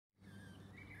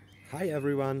Hi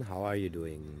everyone, how are you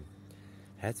doing?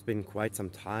 Has been quite some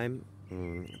time,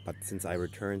 but since I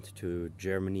returned to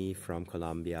Germany from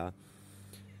Colombia,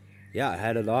 I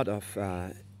had a lot of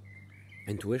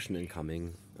intuition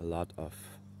incoming, a lot of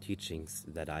teachings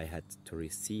that I had to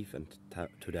receive and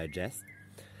to digest.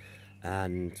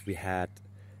 And we had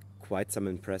quite some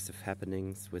impressive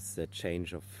happenings with the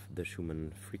change of the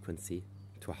Schumann frequency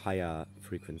to higher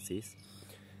frequencies.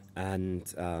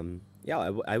 And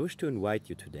I wish to invite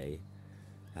you today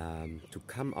to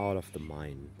come out of the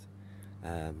mind.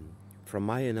 From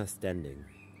my understanding,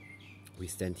 we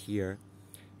stand here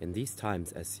in these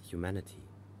times as humanity.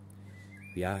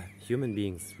 We are human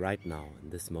beings right now in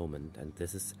this moment, and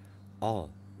this is all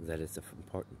that is of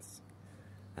importance.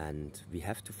 And we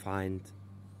have to find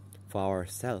for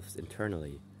ourselves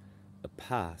internally a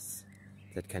path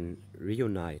that can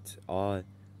reunite all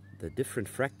the different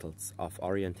fractals of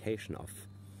orientation, of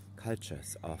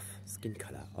cultures, of skin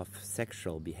color, of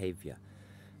sexual behavior,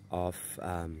 of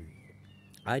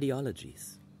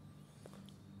ideologies.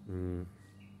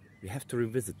 We have to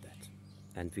revisit that,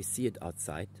 and we see it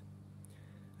outside.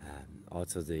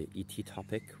 Also the ET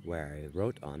topic where I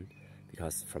wrote on,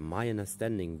 because from my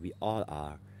understanding we all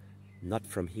are not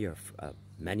from here,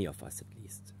 many of us at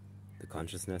least. The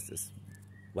consciousness is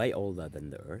way older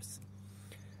than the Earth,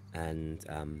 and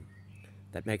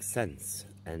that makes sense.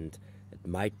 And it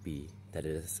might be that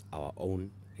it is our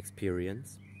own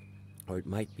experience, or it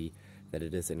might be that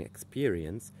it is an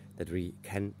experience that we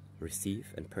can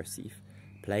receive and perceive,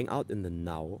 playing out in the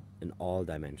now, in all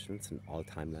dimensions, in all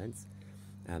timelines,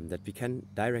 that we can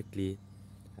directly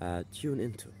tune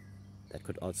into. That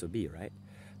could also be, right?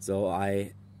 So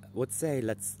I would say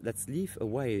let's leave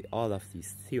away all of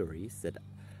these theories that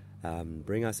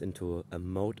bring us into a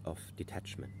mode of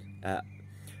detachment.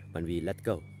 When we let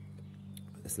go,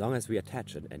 as long as we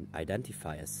attach it and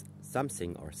identify as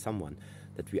something or someone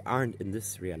that we aren't in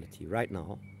this reality right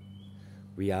now,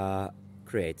 we are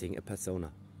creating a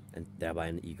persona and thereby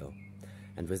an ego.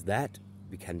 And with that,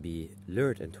 we can be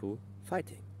lured into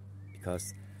fighting,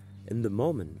 because in the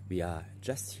moment we are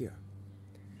just here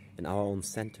in our own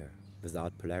center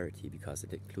without polarity, because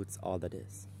it includes all that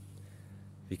is.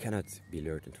 We cannot be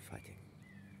lured into fighting.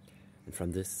 And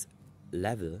from this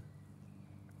level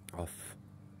of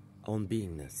own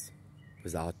beingness,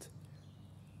 without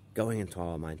going into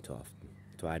our mind too often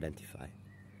to identify,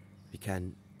 we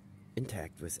can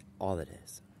interact with all that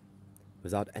is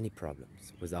without any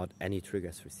problems, without any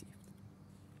triggers received.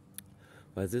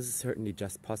 Well, this is certainly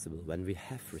just possible when we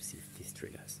have received these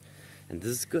triggers, and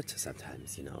this is good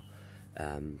sometimes,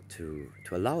 to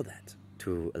allow that,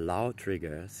 to allow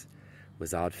triggers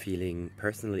without feeling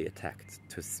personally attacked,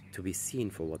 to be seen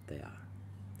for what they are.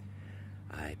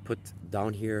 I put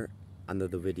down here under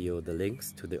the video the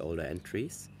links to the older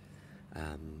entries.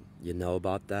 You know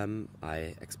about them.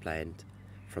 I explained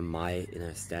from my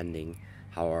understanding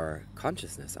how our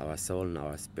consciousness, our soul and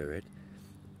our spirit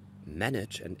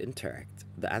manage and interact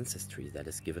the ancestry that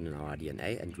is given in our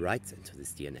DNA and writes into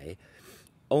this DNA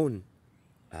own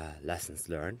lessons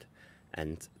learned.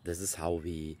 And this is how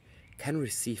we can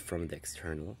receive from the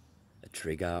external a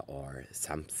trigger or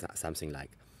something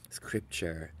like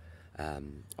scripture,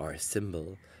 or a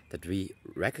symbol that we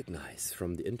recognize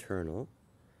from the internal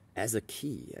as a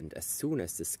key. And as soon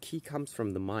as this key comes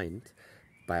from the mind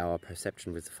by our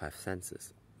perception with the five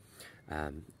senses,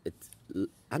 it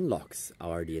unlocks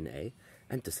our DNA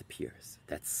and disappears.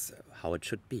 That's how it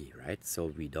should be, right? So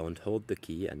we don't hold the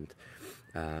key, and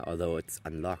although it's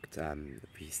unlocked,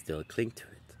 we still cling to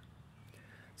it.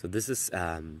 So this is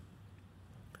a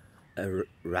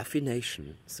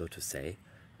raffination, so to say,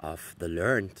 of the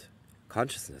learned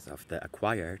consciousness, of the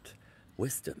acquired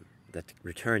wisdom that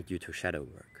returned you to shadow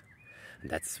work. And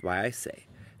that's why I say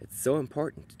it's so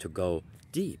important to go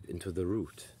deep into the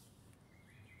root,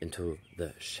 into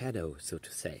the shadow, so to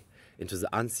say, into the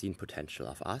unseen potential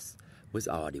of us with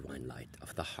our divine light,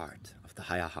 of the heart, of the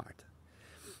higher heart,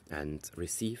 and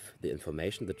receive the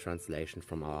information, the translation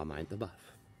from our mind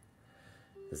above.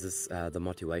 This is the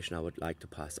motivation I would like to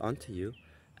pass on to you.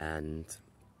 And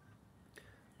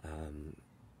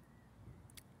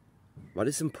what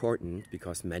is important,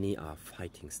 because many are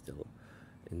fighting still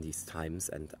in these times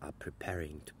and are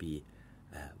preparing to be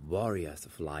warriors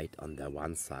of light on their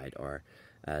one side, or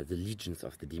the legions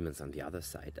of the demons on the other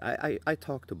side. I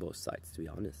talk to both sides, to be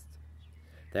honest.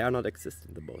 They are not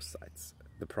existent, the both sides.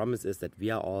 The promise is that we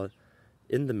are all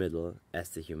in the middle as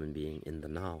the human being in the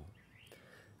now.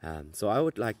 So I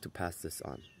would like to pass this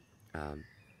on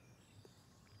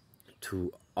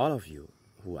to all of you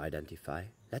who identify.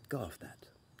 Let go of that.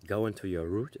 Go into your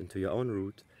root, into your own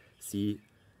root. See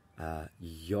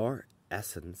your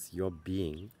essence, your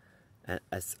being,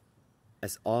 as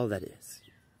all that is,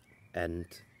 and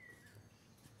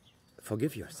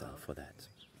forgive yourself for that.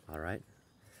 All right,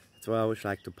 that's what I would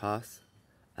like to pass.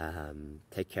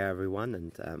 Take care, everyone,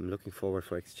 and I'm looking forward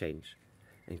for exchange.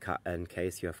 In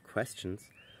case you have questions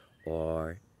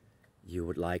or you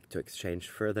would like to exchange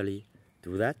furtherly,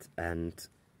 do that and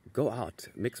go out,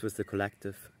 mix with the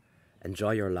collective,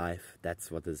 enjoy your life.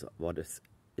 That's what is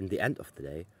in the end of the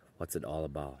day, what's it all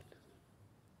about.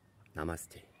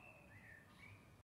 Namaste.